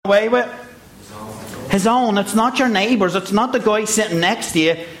away with? His own. It's not your neighbours. It's not the guy sitting next to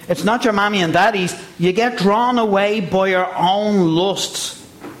you. It's not your mommy and daddy's. You get drawn away by your own lusts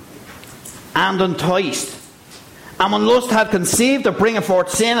and enticed. And when lust had conceived, it bringeth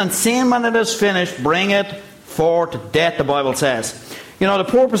forth sin, and sin, when it is finished, bringeth forth death, the Bible says. You know, the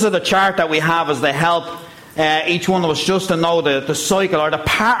purpose of the chart that we have is to help each one of us just to know the cycle or the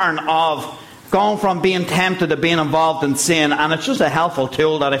pattern of going from being tempted to being involved in sin. And it's just a helpful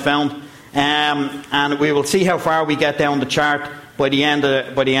tool that I found. And we will see how far we get down the chart by the end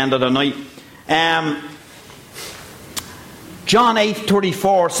of the night. John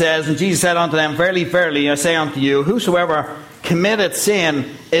 8:34 says, and Jesus said unto them, Verily, verily, I say unto you, whosoever committeth sin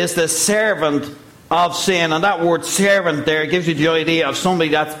is the servant of sin. And that word servant there gives you the idea of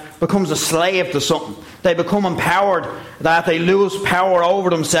somebody that becomes a slave to something. They become empowered, that they lose power over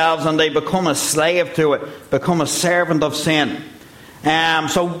themselves and they become a slave to it, become a servant of sin.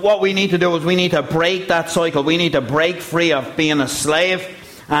 So what we need to do is we need to break that cycle. We need to break free of being a slave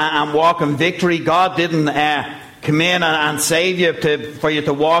and walk in victory. God didn't come in and save you for you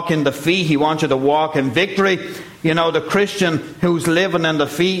to walk in defeat. He wants you to walk in victory. You know, the Christian who's living in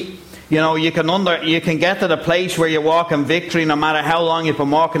defeat, you know, you can get to the place where you walk in victory no matter how long you've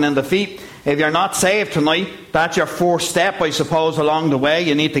been walking in defeat. If you're not saved tonight, that's your first step, I suppose, along the way.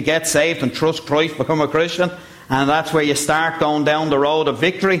 You need to get saved and trust Christ, become a Christian. And that's where you start going down the road of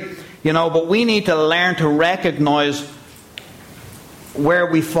victory. You know, but we need to learn to recognise where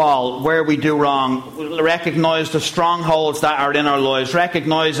we fall, where we do wrong. Recognise the strongholds that are in our lives.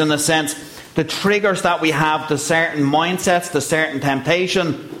 Recognise, in a sense, the triggers that we have to certain mindsets, to certain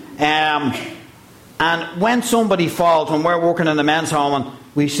temptation. And when somebody falls, when we're working in the men's home and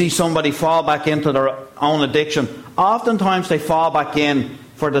we see somebody fall back into their own addiction, oftentimes they fall back in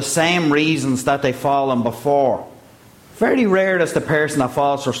for the same reasons that they've fallen before. Very rare is the person that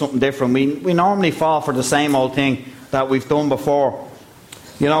falls for something different. We normally fall for the same old thing that we've done before.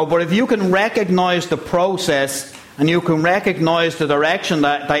 You know, but if you can recognise the process and you can recognise the direction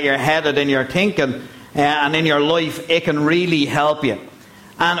that you're headed in your thinking and in your life, it can really help you.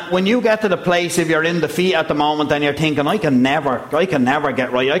 And when you get to the place, if you're in defeat at the moment and you're thinking, I can never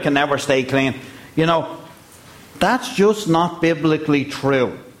get right, I can never stay clean, you know, that's just not biblically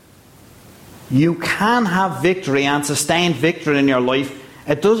true. You can have victory and sustained victory in your life.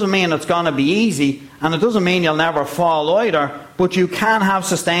 It doesn't mean it's going to be easy, and it doesn't mean you'll never fall either, but you can have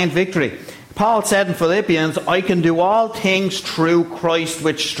sustained victory. Paul said in Philippians, I can do all things through Christ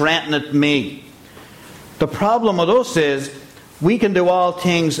which strengtheneth me. The problem with us is we can do all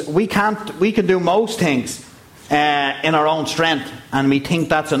things, we can do most things in our own strength, and we think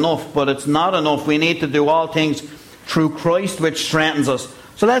that's enough, but it's not enough. We need to do all things through Christ which strengthens us.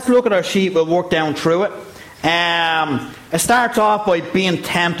 So let's look at our sheet. We'll work down through it. It starts off by being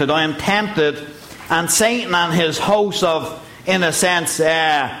tempted. I am tempted, and Satan and his host of, in a sense,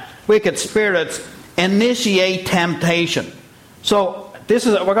 wicked spirits initiate temptation. So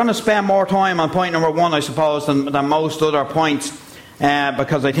we're going to spend more time on point number 1, I suppose, than most other points,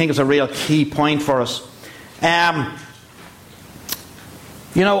 because I think it's a real key point for us.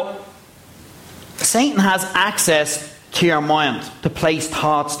 You know, Satan has access to your mind, to place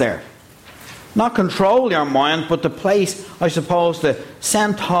thoughts there. Not control your mind, but to place, I suppose, to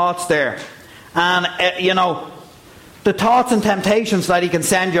send thoughts there. And, you know, the thoughts and temptations that he can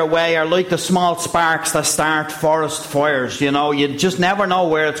send your way are like the small sparks that start forest fires. You know, you just never know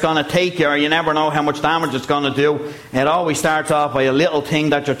where it's going to take you, or you never know how much damage it's going to do. It always starts off by a little thing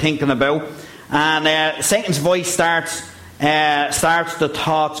that you're thinking about. And Satan's voice starts the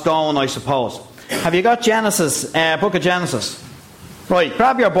thoughts going, I suppose. Have you got Genesis, book of Genesis? Right,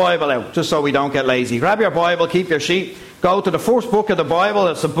 grab your Bible out, just so we don't get lazy. Grab your Bible, keep your sheet. Go to the first book of the Bible.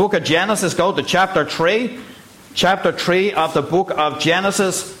 It's the book of Genesis. Go to chapter 3. Chapter 3 of the book of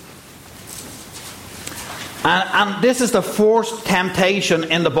Genesis. And this is the first temptation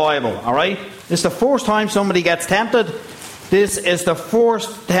in the Bible, alright? This is the first time somebody gets tempted. This is the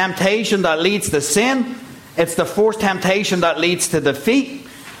first temptation that leads to sin. It's the first temptation that leads to defeat.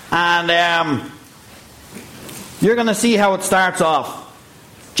 And you're going to see how it starts off.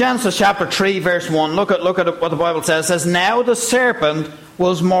 Genesis chapter 3 verse 1. Look at what the Bible says. It says, Now the serpent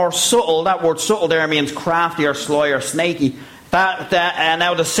was more subtle. That word subtle there means crafty or sly or snaky.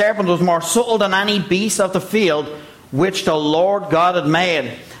 Now the serpent was more subtle than any beast of the field which the Lord God had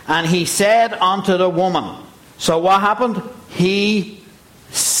made. And he said unto the woman. So what happened? He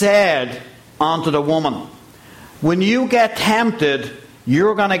said unto the woman. When you get tempted,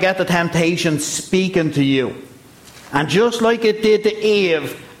 you're going to get the temptation speaking to you. And just like it did to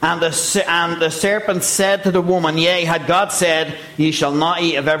Eve, And the serpent said to the woman, yea, had God said, ye shall not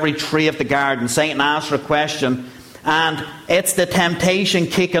eat of every tree of the garden? Satan asked her a question. And it's the temptation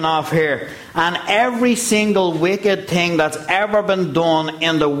kicking off here. And every single wicked thing that's ever been done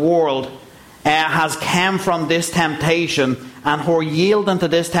in the world has come from this temptation, and her yielding to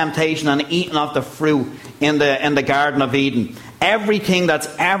this temptation and eating of the fruit in the Garden of Eden. Everything that's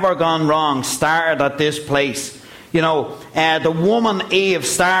ever gone wrong started at this place. You know, the woman Eve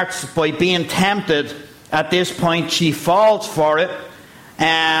starts by being tempted at this point. She falls for it.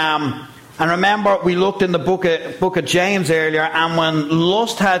 And remember, we looked in the book of James earlier, and when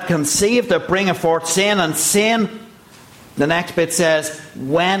lust had conceived, it bringeth forth sin, and sin, the next bit says,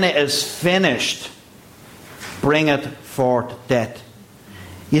 when it is finished, bringeth forth death.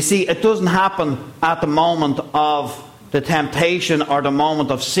 You see, it doesn't happen at the moment of the temptation or the moment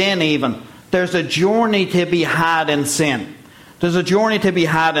of sin even. There's a journey to be had in sin. There's a journey to be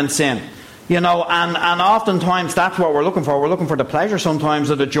had in sin. You know, and oftentimes that's what we're looking for. We're looking for the pleasure sometimes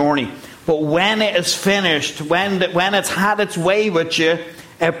of the journey. But when it is finished, when it's had its way with you,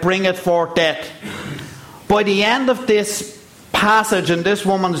 it bringeth forth death. By the end of this passage in this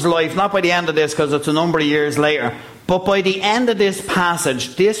woman's life, not by the end of this because it's a number of years later, but by the end of this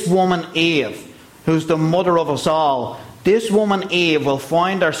passage, this woman Eve, who's the mother of us all, this woman Eve will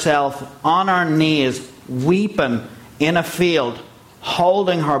find herself on her knees weeping in a field,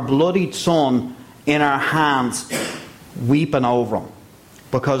 holding her bloodied son in her hands, weeping over him,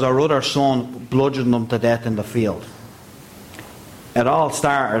 because her other son bludgeoned him to death in the field. It all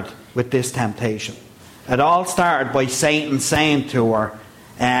started with this temptation. It all started by Satan saying to her,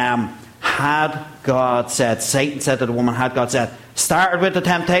 had God said. Satan said to the woman, had God said. Started with the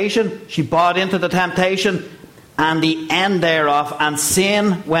temptation. She bought into the temptation, and the end thereof. And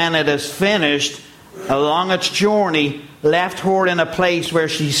sin, when it is finished, along its journey, left her in a place where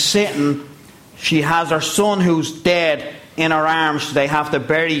she's sitting. She has her son who's dead in her arms. They have to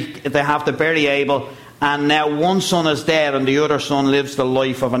bury Abel, and now one son is dead, and the other son lives the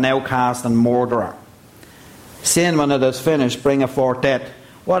life of an outcast and murderer. Sin, when it is finished, bringeth forth death.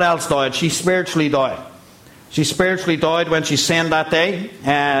 What else died? She spiritually died. She spiritually died when she sinned that day,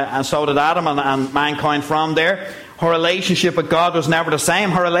 and so did Adam and mankind from there. Her relationship with God was never the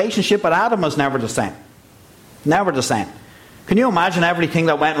same. Her relationship with Adam was never the same. Never the same. Can you imagine everything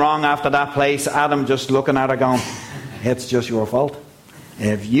that went wrong after that place? Adam just looking at her going, it's just your fault.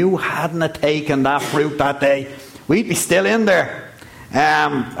 If you hadn't have taken that fruit that day, we'd be still in there.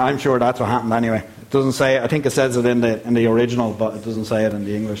 I'm sure that's what happened anyway. It doesn't say it. I think it says it in the original, but it doesn't say it in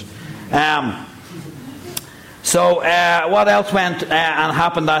the English. So what else went and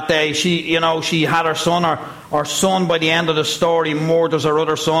happened that day? She had her son. Her son, by the end of the story, murders her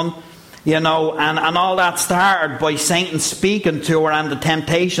other son. And all that started by Satan speaking to her and the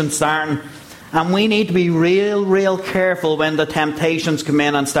temptation starting. And we need to be real careful when the temptations come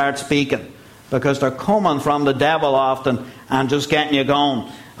in and start speaking, because they're coming from the devil often and just getting you going.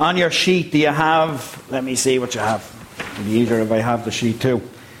 On your sheet, do you have... Let me see what you have. It'd be easier if I have the sheet too.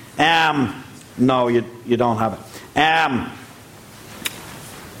 No, you don't have it.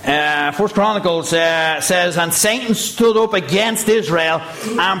 First Chronicles says, and Satan stood up against Israel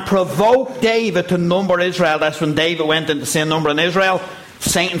and provoked David to number Israel. That's when David went into sin numbering Israel.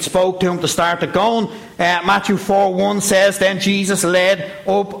 Satan spoke to him to start it going. Matthew 4:1 says, then Jesus led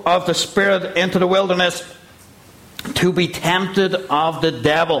up of the Spirit into the wilderness to be tempted of the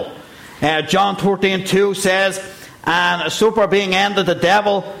devil. John 13:2 says, and supper being ended, the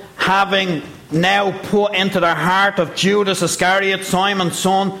devil having now put into the heart of Judas Iscariot, Simon's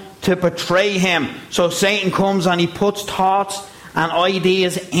son, to betray him. So Satan comes and he puts thoughts and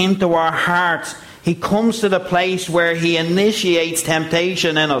ideas into our hearts. He comes to the place where he initiates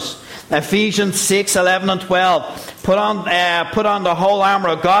temptation in us. Ephesians 6:11 and 12. Put on the whole armour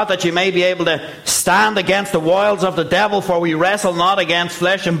of God, that you may be able to stand against the wiles of the devil. For we wrestle not against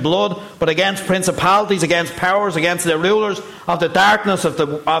flesh and blood, but against principalities, against powers, against the rulers of the darkness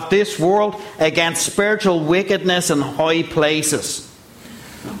of this world, against spiritual wickedness in high places.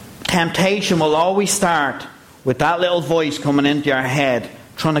 Temptation will always start with that little voice coming into your head,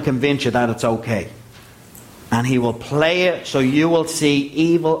 trying to convince you that it's okay. And he will play it so you will see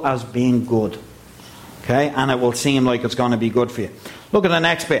evil as being good. Okay? And it will seem like it's going to be good for you. Look at the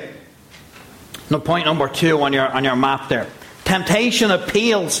next bit. Now, point number 2 on your map there. Temptation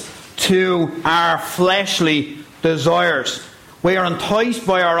appeals to our fleshly desires. We are enticed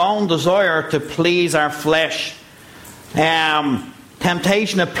by our own desire to please our flesh.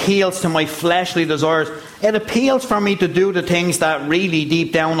 Temptation appeals to my fleshly desires. It appeals for me to do the things that really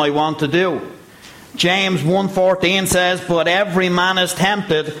deep down I want to do. James 1:14 says, but every man is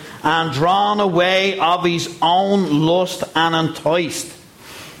tempted and drawn away of his own lust and enticed.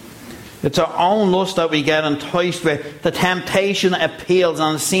 It's our own lust that we get enticed with. The temptation appeals,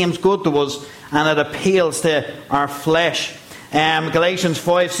 and it seems good to us, and it appeals to our flesh. Galatians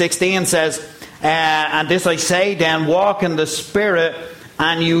 5:16 says, and this I say then, walk in the Spirit,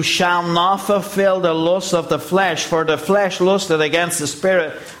 and you shall not fulfill the lust of the flesh. For the flesh lusted against the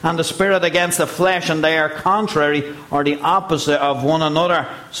Spirit, and the Spirit against the flesh, and they are contrary, or the opposite of one another,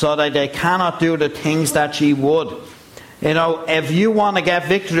 so that they cannot do the things that ye would. You know, if you want to get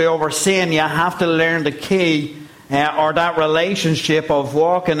victory over sin, you have to learn the key, or that relationship of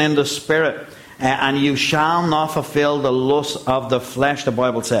walking in the Spirit. And you shall not fulfill the lust of the flesh, the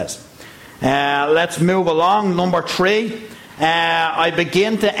Bible says. Let's move along. Number 3. I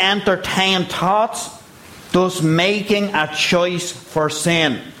begin to entertain thoughts, thus making a choice for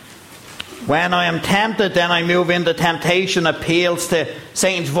sin. When I am tempted, then I move into temptation, appeals to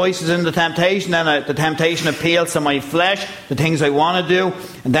Satan's voices in the temptation, then the temptation appeals to my flesh, the things I want to do,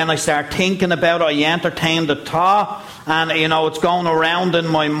 and then I start thinking about it, I entertain the thought, and it's going around in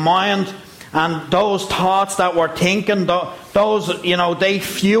my mind, and those thoughts that we're thinking, those, they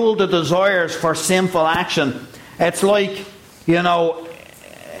fuel the desires for sinful action. It's like,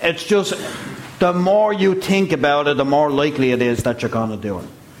 it's just, the more you think about it, the more likely it is that you're going to do it.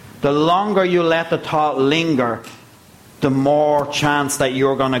 The longer you let the thought linger, the more chance that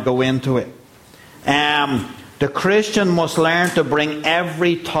you're going to go into it. The Christian must learn to bring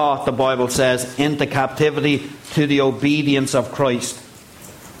every thought, the Bible says, into captivity to the obedience of Christ.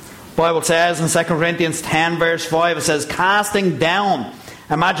 The Bible says in 2 Corinthians 10 verse 5, it says, casting down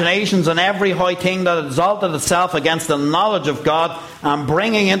imaginations and every high thing that exalted itself against the knowledge of God, and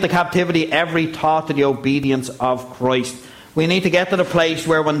bringing into captivity every thought to the obedience of Christ. We need to get to the place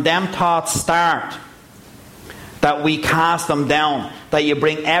where when them thoughts start, that we cast them down, that you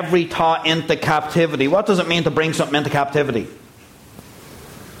bring every thought into captivity. What does it mean to bring something into captivity?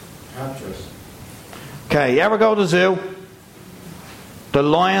 Captures. Okay, you ever go to the zoo? The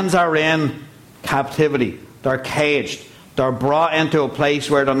lions are in captivity. They're caged. They're brought into a place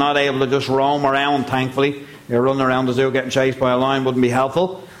where they're not able to just roam around, thankfully. You're running around the zoo getting chased by a lion wouldn't be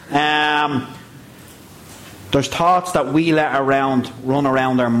helpful. There's thoughts that we let run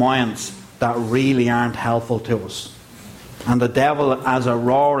around our minds that really aren't helpful to us. And the devil, as a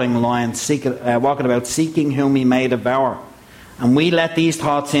roaring lion, walking about seeking whom he may devour. And we let these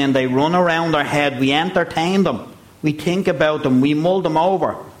thoughts in. They run around our head. We entertain them. We think about them. We mull them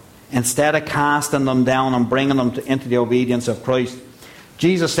over, instead of casting them down and bringing them into the obedience of Christ.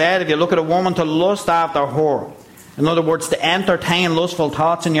 Jesus said, if you look at a woman to lust after her, in other words, to entertain lustful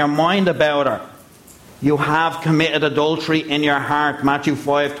thoughts in your mind about her, you have committed adultery in your heart. Matthew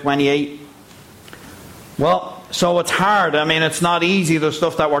 5:28. Well, so it's hard. I mean, it's not easy, the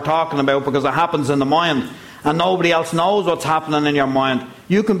stuff that we're talking about, because it happens in the mind. And nobody else knows what's happening in your mind.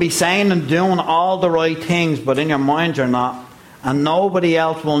 You can be saying and doing all the right things, but in your mind you're not. And nobody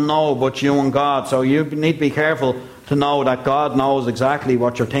else will know but you and God. So you need to be careful to know that God knows exactly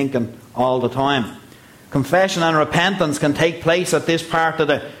what you're thinking all the time. Confession and repentance can take place at this part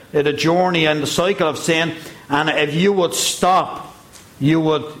of the journey and the cycle of sin. And if you would stop, you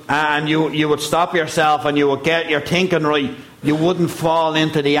would stop yourself, and you would get your thinking right. You wouldn't fall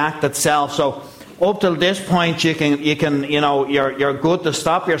into the act itself. So up till this point, you're good to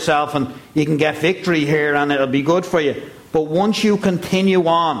stop yourself, and you can get victory here, and it'll be good for you. But once you continue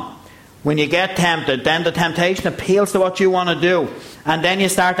on, when you get tempted, then the temptation appeals to what you want to do. And then you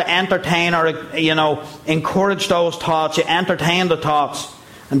start to entertain or, encourage those thoughts. You entertain the thoughts.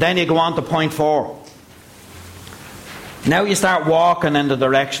 And then you go on to point 4. Now you start walking in the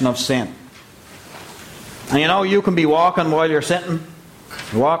direction of sin. And you can be walking while you're sitting.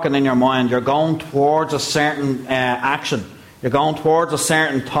 You're walking in your mind. You're going towards a certain action. You're going towards a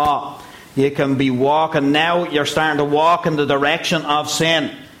certain thought. You can be walking. Now you're starting to walk in the direction of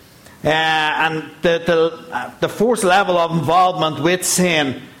sin. And the first level of involvement with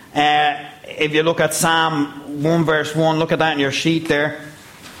sin, if you look at Psalm 1 verse 1, look at that in your sheet there.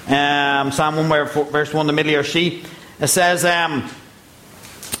 Psalm 1 verse 1, the middle of your sheet. It says,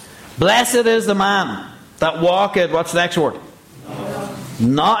 blessed is the man that walketh, what's the next word?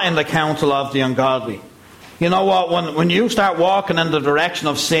 Not in the counsel of the ungodly. You know what? When you start walking in the direction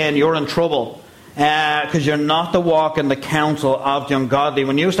of sin, you're in trouble. Because you're not to walk in the counsel of the ungodly.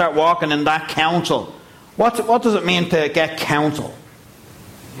 When you start walking in that counsel, what does it mean to get counsel?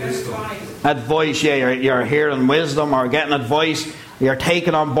 Wisdom. Advice, yeah. You're hearing wisdom or getting advice. you're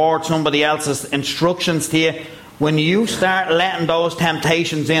taking on board somebody else's instructions to you, when you start letting those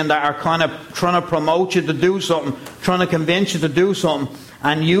temptations in that are kind of trying to promote you to do something, trying to convince you to do something,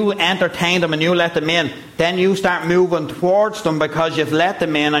 and you entertain them and you let them in, then you start moving towards them because you've let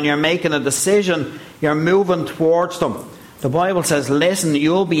them in and you're making a decision. You're moving towards them. The Bible says, listen,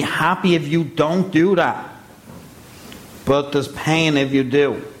 you'll be happy if you don't do that. But there's pain if you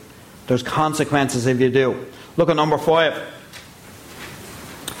do. There's consequences if you do. Look at number 5.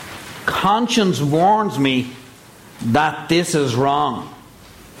 Conscience warns me that this is wrong.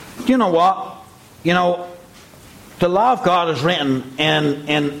 Do you know what? You know, the law of God is written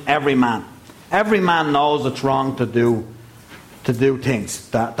in every man. Every man knows it's wrong to do things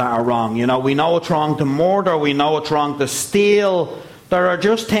that are wrong. You know, we know it's wrong to murder. We know it's wrong to steal. There are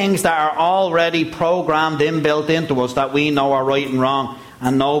just things that are already programmed, inbuilt into us that we know are right and wrong,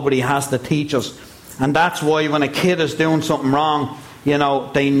 and nobody has to teach us. And that's why when a kid is doing something wrong, you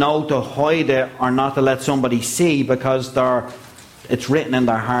know, they know to hide it or not to let somebody see, because it's written in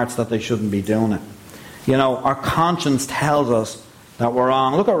their hearts that they shouldn't be doing it. You know, our conscience tells us that we're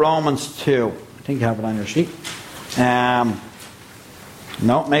wrong. Look at Romans 2. I think you have it on your sheet.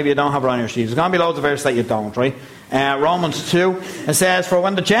 No, maybe you don't have it on your sheet. There's going to be loads of verses that you don't, right? Romans 2, it says, "For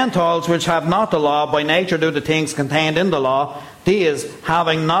when the Gentiles which have not the law by nature do the things contained in the law, these,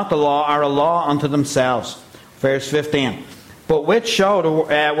 having not the law, are a law unto themselves." Verse 15. But which shew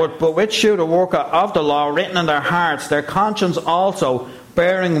the work of the law written in their hearts, their conscience also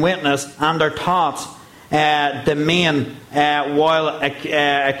bearing witness, and their thoughts demean while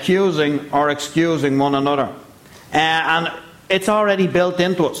accusing or excusing one another. And it's already built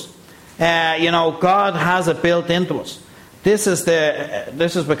into us. You know, God has it built into us. This is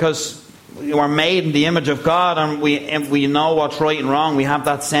because we're made in the image of God, and we know what's right and wrong. We have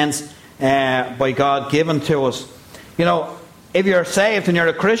that sense by God given to us. You know, if you're saved and you're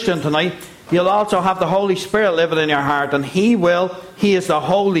a Christian tonight, you'll also have the Holy Spirit living in your heart, and He is the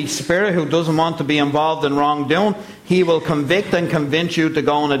Holy Spirit who doesn't want to be involved in wrongdoing. He will convict and convince you to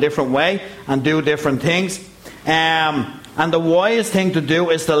go in a different way and do different things. And the wisest thing to do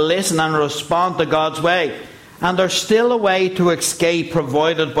is to listen and respond to God's way. And there's still a way to escape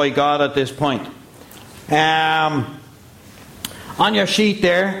provided by God at this point. On your sheet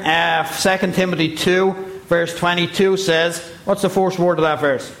there, 2 Timothy 2, verse 22 says, what's the first word of that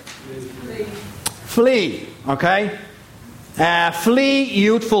verse? Flee. Okay? Flee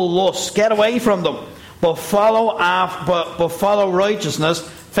youthful lusts. Get away from them. But follow righteousness,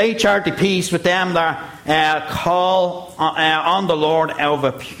 faith, charity, peace with them that call on the Lord out of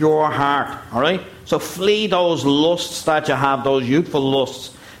a pure heart. Alright? So flee those lusts that you have, those youthful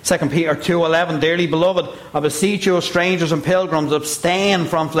lusts. 2 Peter 2:11, "Dearly beloved, I beseech you, strangers and pilgrims, abstain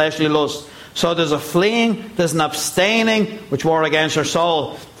from fleshly lusts." So there's a fleeing, there's an abstaining, which war against your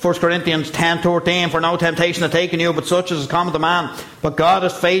soul. 1 Corinthians 10:13, "For no temptation hath taken you, but such as is common to man. But God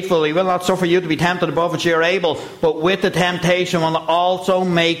is faithful. He will not suffer you to be tempted above which you are able, but with the temptation will also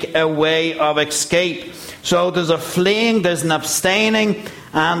make a way of escape." So there's a fleeing, there's an abstaining,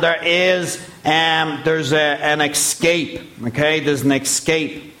 and there's an escape. Okay, there's an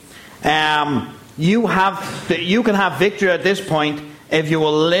escape. You can have victory at this point if you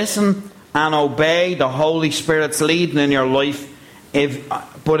will listen and obey the Holy Spirit's leading in your life.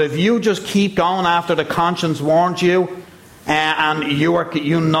 But if you just keep going after the conscience warns you, and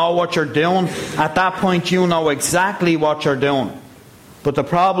you know what you're doing, at that point you know exactly what you're doing. But the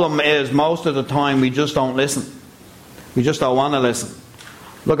problem is, most of the time we just don't listen. We just don't want to listen.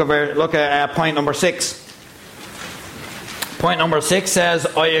 Look at point number 6. Point number 6 says,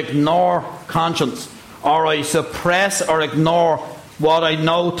 "I ignore conscience," or I suppress or ignore what I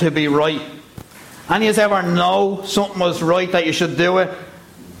know to be right. Any of you ever know something was right, that you should do it,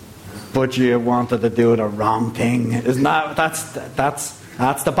 but you wanted to do the wrong thing? Isn't that's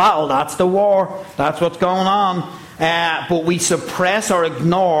the battle, that's the war, that's what's going on. But we suppress or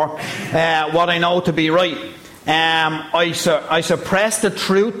ignore what I know to be right. I suppress the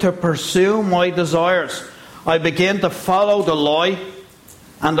truth to pursue my desires. I begin to follow the lie.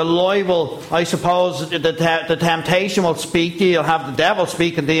 And the lie will, I suppose, the temptation will speak to you. You'll have the devil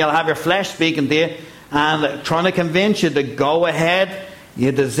speaking to you. You'll have your flesh speaking to you. And trying to convince you to go ahead.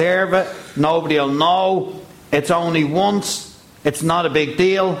 You deserve it. Nobody will know. It's only once. It's not a big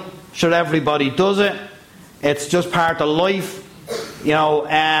deal. Sure, everybody does it. It's just part of life. You know,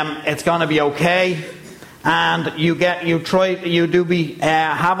 it's going to be okay. And you do be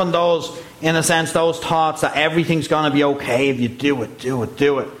having those, in a sense, those thoughts that everything's going to be okay if you do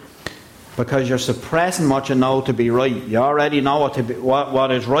it. Because you're suppressing what you know to be right. You already know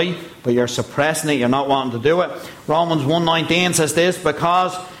what is right, but you're suppressing it. You're not wanting to do it. Romans 1:19 says this,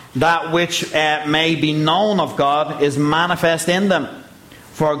 because that which may be known of God is manifest in them.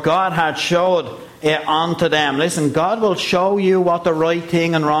 For God had showed it unto them. Listen, God will show you what the right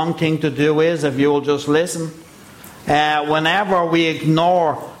thing and wrong thing to do is if you will just listen. Whenever we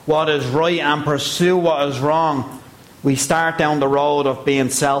ignore what is right and pursue what is wrong, we start down the road of being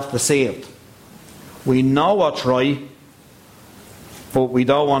self-deceived. We know what's right, but we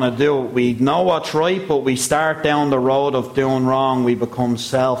don't want to do it. We know what's right, but we start down the road of doing wrong. We become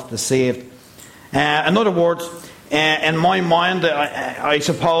self-deceived. In other words, in my mind, I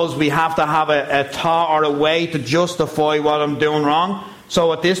suppose we have to have a thought or a way to justify what I'm doing wrong.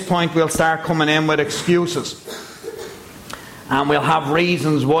 So at this point, we'll start coming in with excuses. And we'll have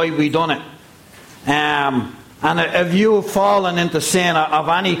reasons why we done it. And if you have fallen into sin of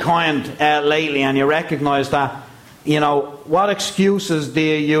any kind lately and you recognise that, what excuses do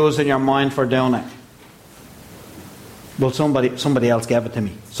you use in your mind for doing it? Well, somebody else gave it to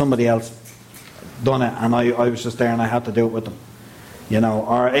me. Somebody else done it and I was just there and I had to do it with them.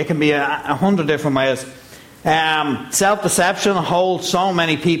 Or it can be 100 different ways. Self-deception holds so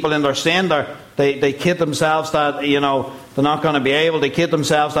many people in their sin. They kid themselves that, they're not going to be able. They kid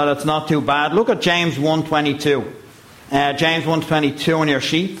themselves that it's not too bad. Look at James 1:22. James 1:22 on your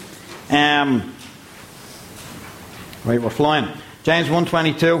sheet. Right, we're flying. James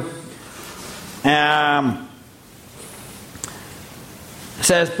 1:22.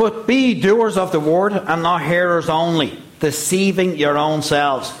 Says, but be doers of the word and not hearers only, deceiving your own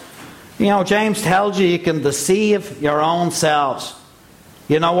selves. James tells you can deceive your own selves.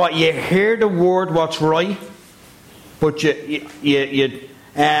 You know what? You hear the word, what's right, but you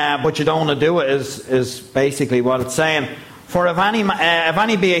don't want to do it. Is basically what it's saying. For if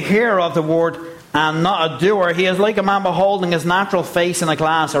any be a hearer of the word and not a doer, he is like a man beholding his natural face in a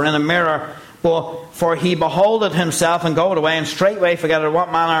glass or in a mirror. But for he beholdeth himself and goeth away, and straightway forgetteth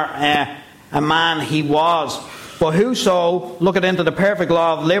what manner a man he was. But whoso looketh into the perfect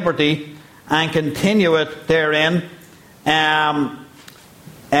law of liberty and continueth therein,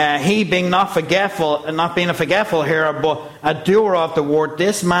 he being not being a forgetful hearer, but a doer of the word,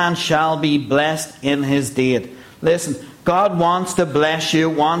 this man shall be blessed in his deed. Listen, God wants to bless you,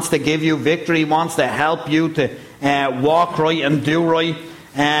 wants to give you victory, wants to help you to walk right and do right.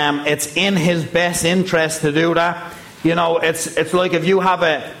 It's in His best interest to do that. It's like if you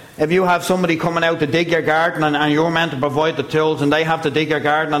have somebody coming out to dig your garden and you're meant to provide the tools, and they have to dig your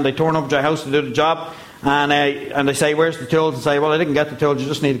garden and they turn up to your house to do the job, and they say, where's the tools? And say, well, I didn't get the tools, you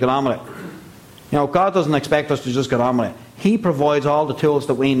just need to get on with it. God doesn't expect us to just get on with it. He provides all the tools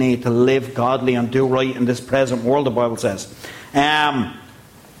that we need to live godly and do right in this present world, the Bible says.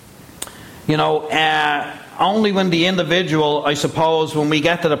 Only when the individual, I suppose, when we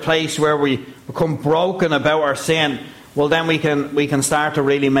get to the place where we become broken about our sin, well, then we can start to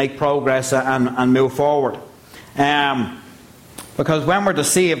really make progress and move forward. Because when we're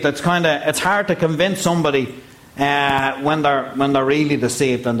deceived, it's hard to convince somebody when they're really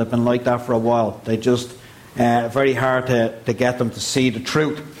deceived and they've been like that for a while. They just very hard to get them to see the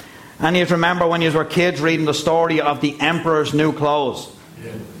truth. And you remember when you were kids reading the story of the Emperor's New Clothes.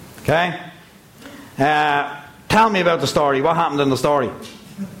 Okay? Tell me about the story. What happened in the story?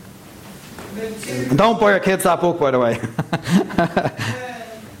 And don't buy your kids that book, by the way. The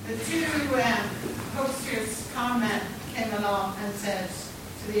two posters comment came along and said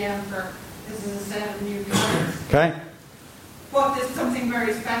to the Emperor, this is a set of new clothes. Okay. But there's something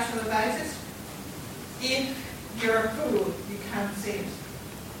very special about it. If you're a fool, you can't see it.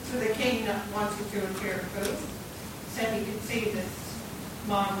 So the king wanted to appear a fool, said he could see this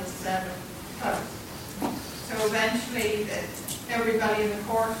marvelous set of clothes. So eventually, everybody in the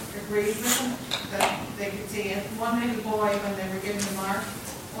court agreed with him that they could see it. One little boy, when they were given the mark,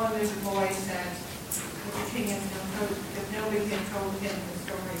 one little boy said that the king had that nobody had told him the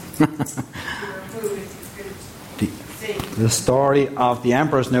story. You were a fool if you could see. The story of the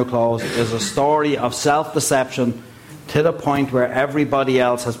Emperor's New Clothes is a story of self-deception to the point where everybody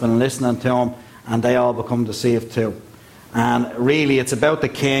else has been listening to him and they all become deceived too. And really, it's about the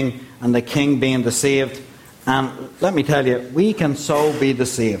king and the king being deceived. And let me tell you, we can so be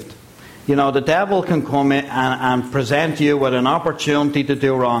deceived. The devil can come in and present you with an opportunity to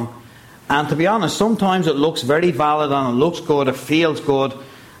do wrong. And to be honest, sometimes it looks very valid and it looks good, it feels good.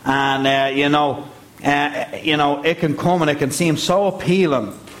 And, it can come and it can seem so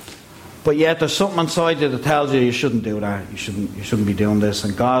appealing. But yet there's something inside you that tells you shouldn't do that. You shouldn't be doing this.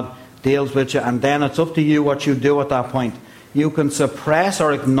 And God deals with you. And then it's up to you what you do at that point. You can suppress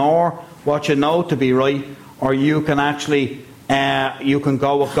or ignore what you know to be right, or you can actually you can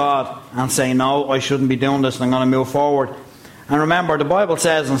go with God and say, no, I shouldn't be doing this and I'm going to move forward. And remember, the Bible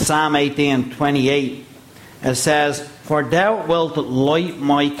says in Psalm 18:28, it says, "For thou wilt light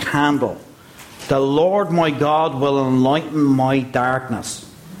my candle. The Lord my God will enlighten my darkness."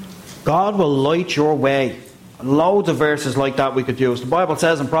 God will light your way. Loads of verses like that we could use. The Bible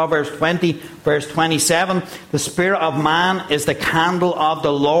says in Proverbs 20, verse 27, "The spirit of man is the candle of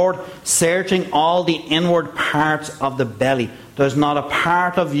the Lord, searching all the inward parts of the belly." There's not a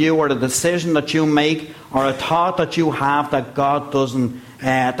part of you or the decision that you make or a thought that you have that God doesn't,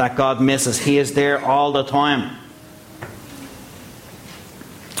 that God misses. He is there all the time.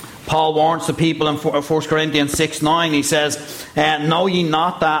 Paul warns the people in 1 Corinthians 6:9. He says, "Know ye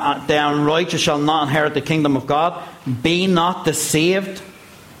not that the unrighteous shall not inherit the kingdom of God? Be not deceived."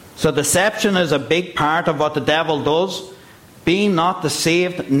 So deception is a big part of what the devil does. Be not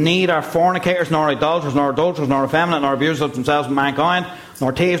deceived. Neither fornicators, nor idolaters, nor adulterers, nor effeminate, nor abusers of themselves with mankind,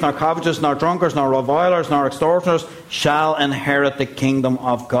 nor thieves, nor covetous, nor drunkards, nor revilers, nor extortioners shall inherit the kingdom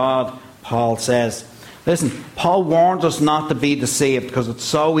of God, Paul says. Listen, Paul warns us not to be deceived, because it's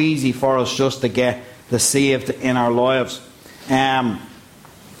so easy for us just to get deceived in our lives. Well,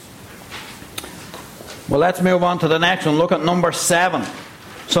 let's move on to the next one. Look at number 7.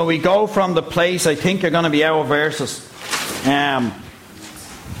 So we go from the place, I think you're going to be out of verses.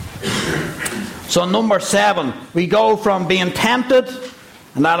 So number 7, we go from being tempted,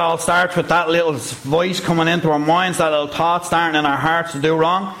 and that all starts with that little voice coming into our minds, that little thought starting in our hearts to do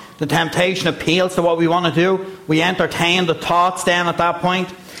wrong. The temptation appeals to what we want to do. We entertain the thoughts then at that point.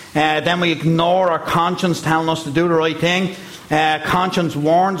 Then we ignore our conscience telling us to do the right thing. Conscience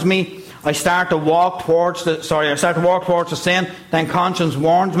warns me. I start to walk towards the sin. Then conscience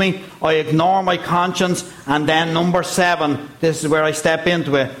warns me. I ignore my conscience. And then number 7, this is where I step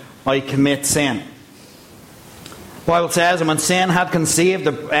into it. I commit sin. The Bible says, when sin had conceived,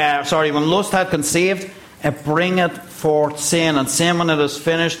 when lust had conceived, it bringeth forth sin. And sin, when it is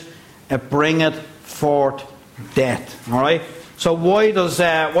finished, it bringeth forth death. All right. So why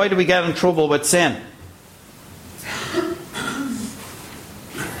do we get in trouble with sin?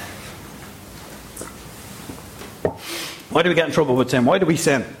 Why do we get in trouble with sin? Why do we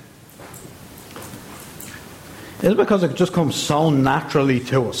sin? Is it because it just comes so naturally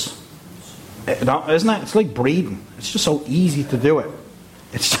to us? Isn't it? It's like breathing. It's just so easy to do it.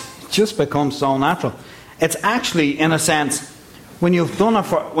 It just becomes so natural. It's actually, in a sense, when you've done it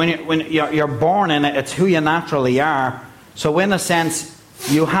when you're born in it, it's who you naturally are. So in a sense,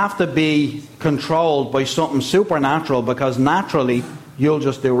 you have to be controlled by something supernatural, because naturally you'll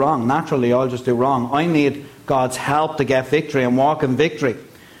just do wrong. Naturally, I'll just do wrong. I need God's help to get victory and walk in victory.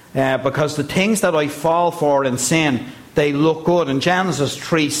 Because the things that I fall for in sin, they look good. In Genesis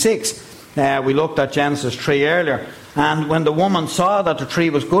 3:6, we looked at Genesis 3 earlier. And when the woman saw that the tree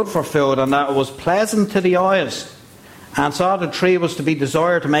was good for food, and that it was pleasant to the eyes, and saw the tree was to be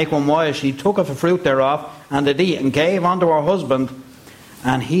desired to make one wise, she took of the fruit thereof, and did eat, and gave unto her husband,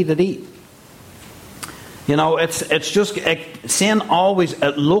 and he did eat. You know, it's just, sin always,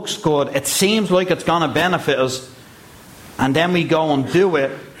 it looks good, it seems like it's going to benefit us, and then we go and do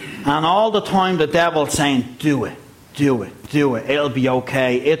it, and all the time the devil's saying, do it, it'll be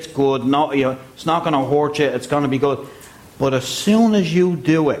okay, it's good, it's not going to hurt you, it's going to be good. But as soon as you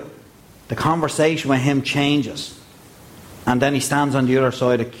do it, the conversation with him changes, and then he stands on the other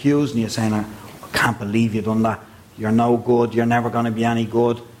side accusing you, saying, I can't believe you've done that, you're no good, you're never going to be any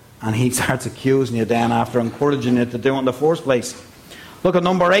good. And he starts accusing you then after encouraging you to do it in the first place. Look at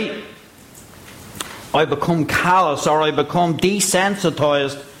number 8. I become callous, or I become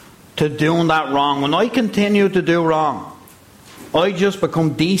desensitized to doing that wrong. When I continue to do wrong, I just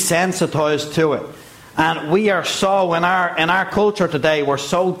become desensitized to it. And we are so, in our culture today, we're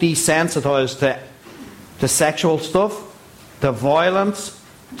so desensitized to sexual stuff, to violence,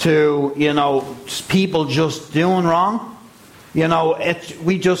 to, people just doing wrong.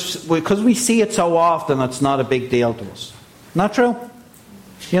 Because we see it so often, it's not a big deal to us. Not true?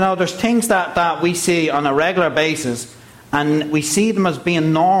 There's things that we see on a regular basis, and we see them as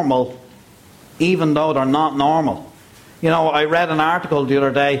being normal, even though they're not normal. I read an article the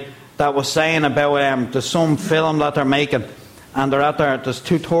other day that was saying about there's some film that they're making, and they're out there, there's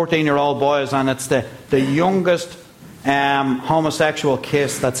 2 13-year-old boys, and it's the youngest homosexual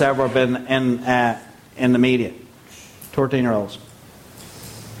kiss that's ever been in the media. 13-year-olds.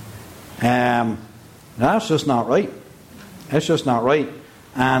 That's just not right. It's just not right.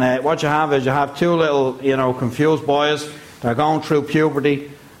 And what you have is 2 little, confused boys. They're going through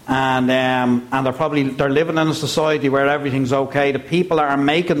puberty, and they're living in a society where everything's okay. The people that are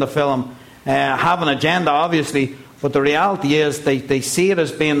making the film have an agenda, obviously, but the reality is they see it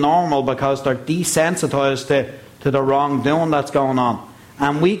as being normal because they're desensitized to the wrongdoing that's going on.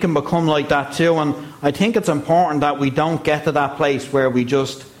 And we can become like that too. And I think it's important that we don't get to that place where we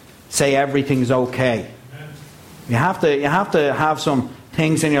just say everything's okay. You have to have some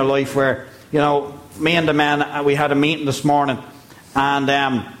things in your life where, me and the men, we had a meeting this morning, and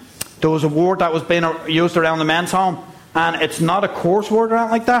there was a word that was being used around the men's home, and it's not a coarse word or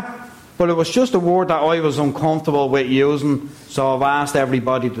anything like that, but it was just a word that I was uncomfortable with using, so I've asked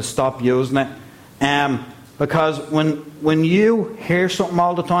everybody to stop using it. Because when you hear something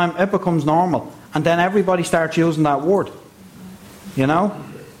all the time, it becomes normal, and then everybody starts using that word. I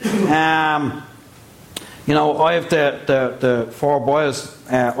have the 4 boys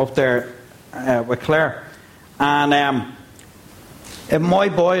up there with Claire, and if my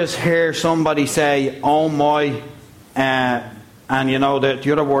boys hear somebody say "oh my," and the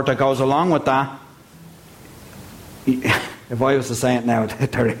other word that goes along with that, if I was to say it now,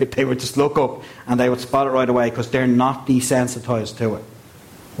 they would just look up and they would spot it right away, because they're not desensitized to it.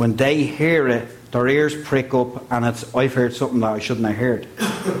 When they hear it, their ears prick up, and I've heard something that I shouldn't have heard.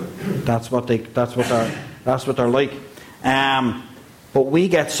 That's what they're like. But we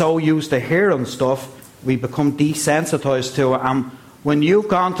get so used to hearing stuff, we become desensitized to it. And when you've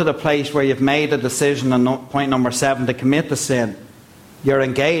gone to the place where you've made a decision, and point number 7, to commit the sin, you're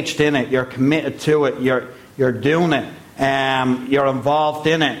engaged in it, you're committed to it, you're doing it, you're involved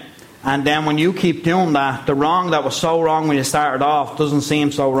in it. And then when you keep doing that, the wrong that was so wrong when you started off doesn't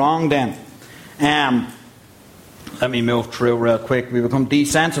seem so wrong then. Let me move through real quick. We become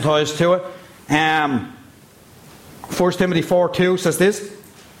desensitized to it. 1 Timothy 4:2 says this: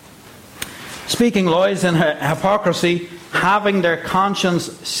 speaking lies in hypocrisy, having their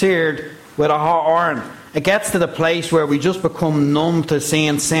conscience seared with a hot iron. It gets to the place where we just become numb to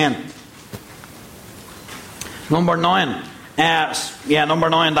seeing sin. Number 9. Number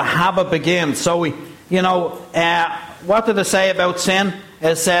 9, the habit begins. So what did it say about sin?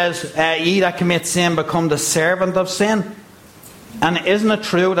 It says, ye that commit sin become the servant of sin. And isn't it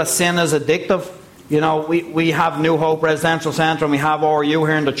true that sin is addictive? We have New Hope Residential Centre, and we have RU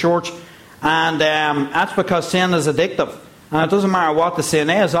here in the church. And that's because sin is addictive. And it doesn't matter what the sin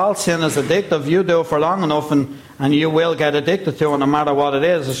is. All sin is addictive. You do it for long enough, and you will get addicted to it no matter what it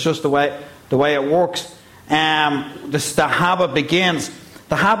is. It's just the way it works. The habit begins.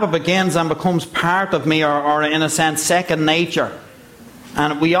 The habit begins and becomes part of me, or in a sense, second nature.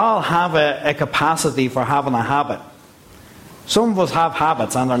 And we all have a capacity for having a habit. Some of us have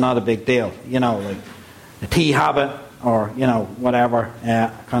habits and they're not a big deal. Like a tea habit, or, whatever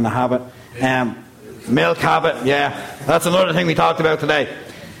kind of habit. Milk habit, yeah. That's another thing we talked about today.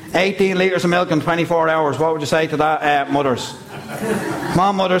 18 litres of milk in 24 hours. What would you say to that, mothers? Come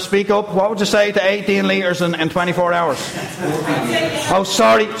on, mothers, speak up. What would you say to 18 litres in 24 hours? Oh,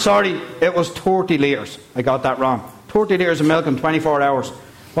 sorry. It was 30 litres. I got that wrong. 30 litres of milk in 24 hours.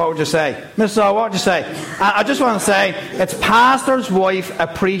 What would you say? Mrs. O, what would you say? I just want to say, it's Pastor's Wife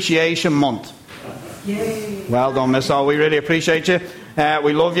Appreciation Month. Yay. Well done, Miss O. We really appreciate you.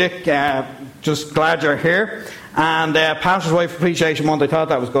 We love you. Just glad you're here. And Pastor's Wife Appreciation Month, I thought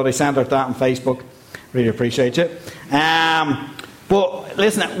that was good. I sent her that on Facebook. Really appreciate you. But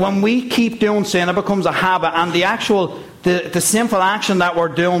listen, when we keep doing sin, it becomes a habit, and the sinful action that we're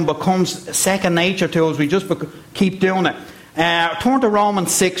doing becomes second nature to us. We just keep doing it. Turn to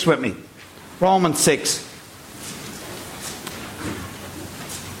Romans 6 with me. Romans 6.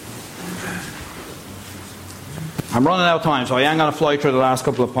 I'm running out of time, so I am going to fly through the last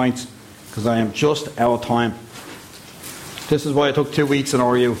couple of points, because I am just out of time. This is why I took 2 weeks in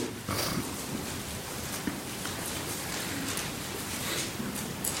RU.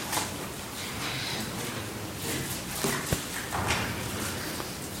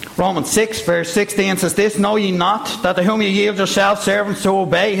 Romans 6 verse 16 says this: know ye not that to whom ye yield yourselves servants to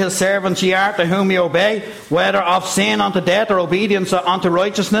obey, his servants ye are to whom ye obey, whether of sin unto death or obedience unto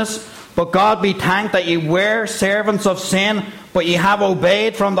righteousness? But God be thanked that ye were servants of sin, but ye have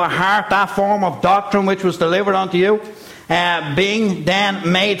obeyed from the heart that form of doctrine which was delivered unto you. Being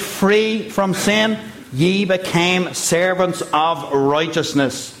then made free from sin, ye became servants of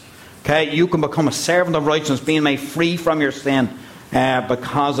righteousness. Okay, you can become a servant of righteousness, being made free from your sin.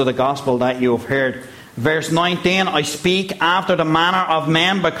 Because of the gospel that you have heard. Verse 19, I speak after the manner of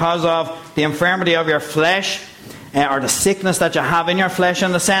men because of the infirmity of your flesh, or the sickness that you have in your flesh,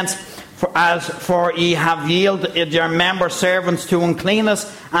 in the sense. For ye have yielded your members servants to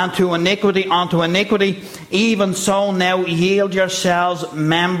uncleanness, and to iniquity unto iniquity, even so now yield your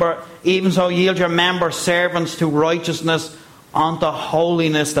members servants to righteousness unto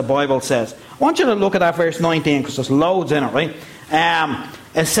holiness, the Bible says. I want you to look at that verse 19, because there's loads in it, right?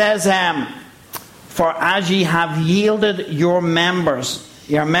 It says, for as ye have yielded your members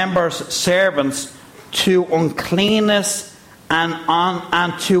servants to uncleanness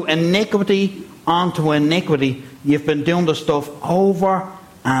and to iniquity unto iniquity, you've been doing the stuff over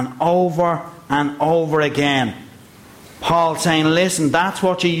and over and over again. Paul saying, listen, that's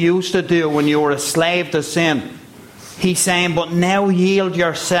what you used to do when you were a slave to sin. He's saying, but now yield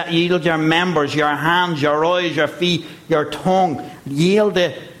your members, your hands, your eyes, your feet, your tongue, yield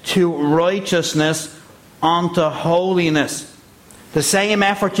it to righteousness unto holiness. The same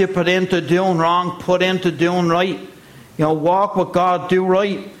effort you put into doing wrong, put into doing right. Walk with God, do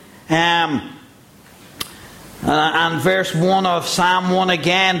right. And verse 1 of Psalm 1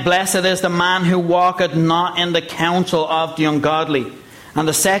 again, blessed is the man who walketh not in the counsel of the ungodly. And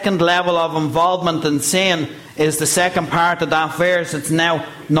the second level of involvement in sin is the second part of that verse. It's now,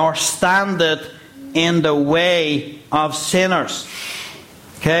 nor standeth in the way of sinners.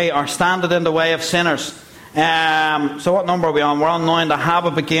 Okay, or standeth in the way of sinners. So what number are we on? We're on 9. The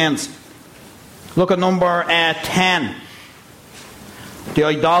habit begins. Look at number 10. The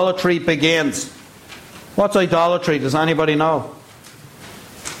idolatry begins. What's idolatry? Does anybody know?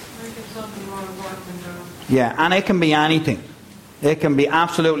 Yeah, and it can be anything. It can be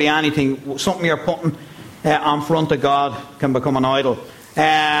absolutely anything. Something you're putting in front of God can become an idol.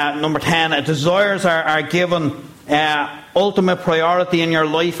 Number 10, desires are given ultimate priority in your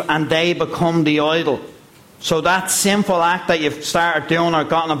life, and they become the idol. So that sinful act that you've started doing or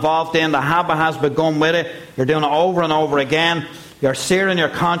gotten involved in, the habit has begun with it. You're doing it over and over again. You're searing your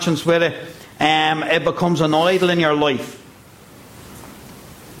conscience with it. It becomes an idol in your life.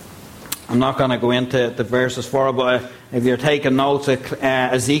 I'm not going to go into the verses for it, but if you're taking notes,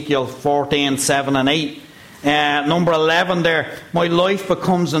 Ezekiel 14, 7 and 8. Number 11 there, my life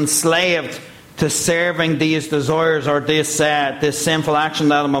becomes enslaved to serving these desires or this sinful action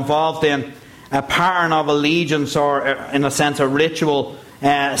that I'm involved in. A pattern of allegiance, or in a sense a ritual,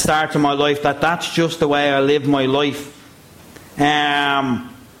 starts in my life. That's just the way I live my life. And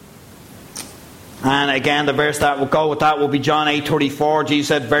again, the verse that will go with that will be John 8:34. Jesus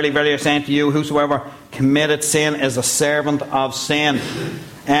said, verily, verily, I say unto you, whosoever committed sin is a servant of sin.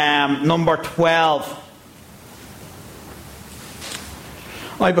 Number 12.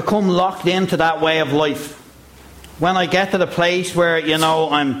 I become locked into that way of life. When I get to the place where,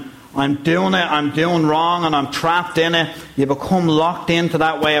 I'm doing it, I'm doing wrong, and I'm trapped in it, you become locked into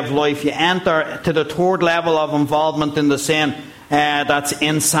that way of life. You enter to the third level of involvement in the sin. That's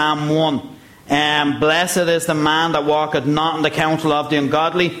in Psalm 1. Blessed is the man that walketh not in the counsel of the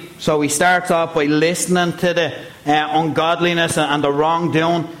ungodly. So he starts off by listening to the ungodliness and the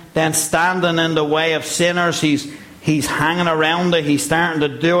wrongdoing, then standing in the way of sinners. He's hanging around it, he's starting to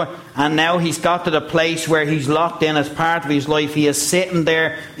do it, and now he's got to the place where he's locked in as part of his life. He is sitting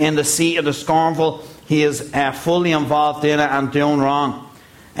there in the seat of the scornful. He is fully involved in it and doing wrong.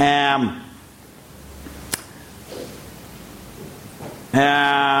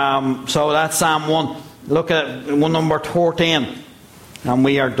 So that's Psalm 1. Look at number 13, and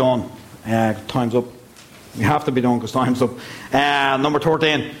we are done. Time's up. We have to be done because time's up. Number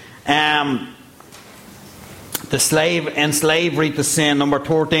 13. The slave in slavery to sin. Number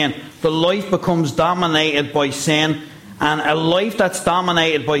 13. The life becomes dominated by sin, and a life that's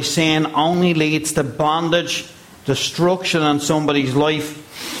dominated by sin only leads to bondage, destruction in somebody's life.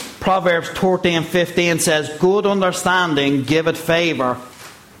 Proverbs 13:15 says, good understanding giveth favour,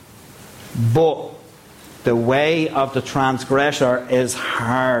 but the way of the transgressor is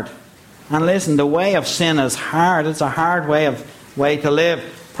hard. And listen, the way of sin is hard. It's a hard way to live.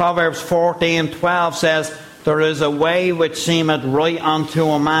 Proverbs 14:12 says, there is a way which seemeth right unto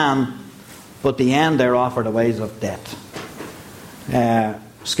a man, but the end thereof are the ways of death.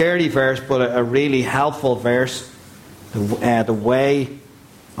 Scary verse, but a really helpful verse. The way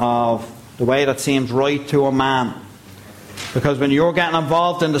that seems right to a man. Because when you're getting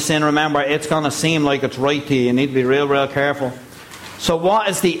involved in the sin, remember, it's going to seem like it's right to you. You need to be real, real careful. So what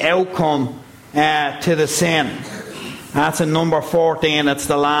is the outcome to the sin? That's in number 14. It's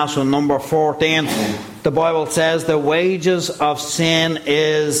the last one, number 14. The Bible says the wages of sin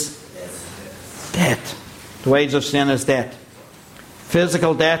is death. The wages of sin is death.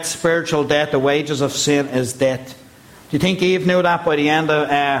 Physical death, spiritual death. The wages of sin is death. Do you think Eve knew that by the end of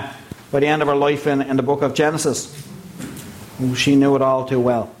her life in the book of Genesis? She knew it all too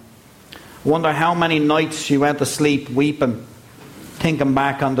well. Wonder how many nights she went to sleep weeping, thinking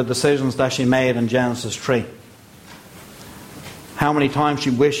back on the decisions that she made in Genesis 3. How many times she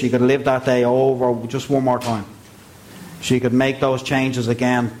wished she could live that day over just one more time. She could make those changes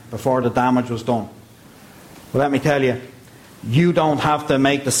again before the damage was done. But let me tell you, you don't have to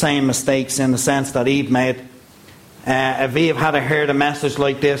make the same mistakes in the sense that Eve made. If Eve had heard a message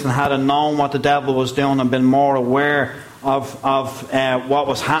like this and had known what the devil was doing and been more aware of what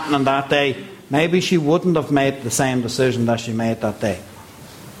was happening that day, maybe she wouldn't have made the same decision that she made that day.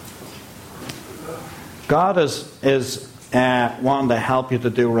 God is wanting to help you to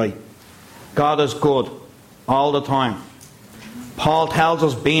do right. God is good all the time. Paul tells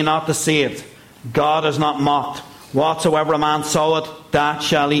us, be not deceived. God is not mocked. Whatsoever a man soweth, that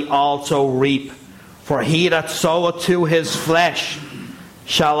shall he also reap. For he that soweth to his flesh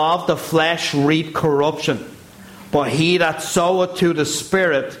shall of the flesh reap corruption. But he that soweth to the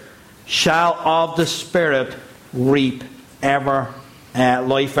Spirit shall of the Spirit reap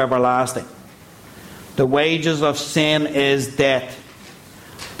life everlasting. The wages of sin is death.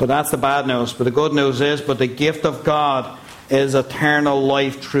 But that's the bad news. But the good news is, but the gift of God is eternal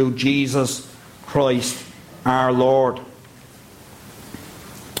life through Jesus Christ our Lord.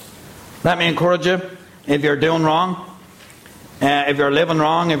 Let me encourage you, if you're doing wrong, if you're living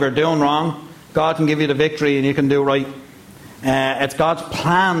wrong, if you're doing wrong, God can give you the victory and you can do right. It's God's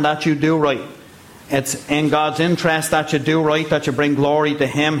plan that you do right. It's in God's interest that you do right, that you bring glory to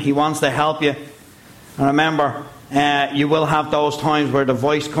Him. He wants to help you. And remember, you will have those times where the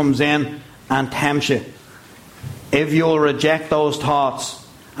voice comes in and tempts you. If you'll reject those thoughts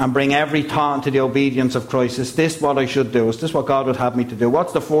and bring every thought into the obedience of Christ, is this what I should do? Is this what God would have me to do?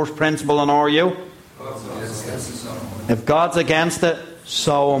 What's the first principle in RU? If God's against it,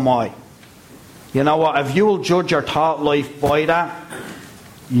 so am I. You know what? If you will judge your thought life by that,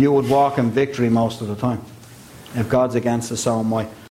 you would walk in victory most of the time. If God's against it, so am I.